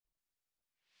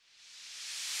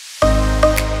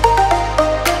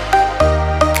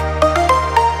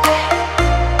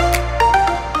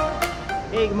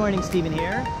morning, Stephen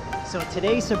here. So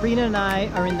today Sabrina and I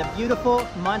are in the beautiful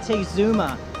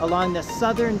Montezuma along the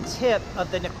southern tip of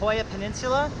the Nicoya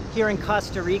Peninsula here in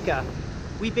Costa Rica.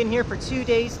 We've been here for 2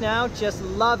 days now, just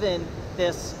loving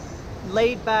this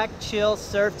laid-back, chill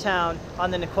surf town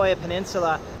on the Nicoya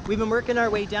Peninsula. We've been working our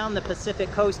way down the Pacific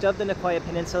coast of the Nicoya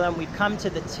Peninsula, and we've come to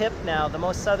the tip now, the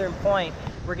most southern point.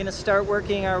 We're going to start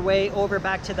working our way over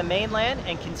back to the mainland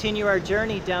and continue our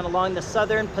journey down along the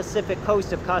southern Pacific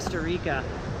coast of Costa Rica.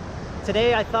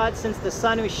 Today I thought, since the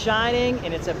sun is shining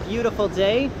and it's a beautiful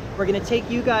day, we're going to take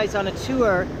you guys on a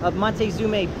tour of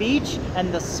Montezuma Beach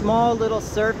and the small little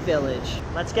surf village.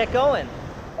 Let's get going.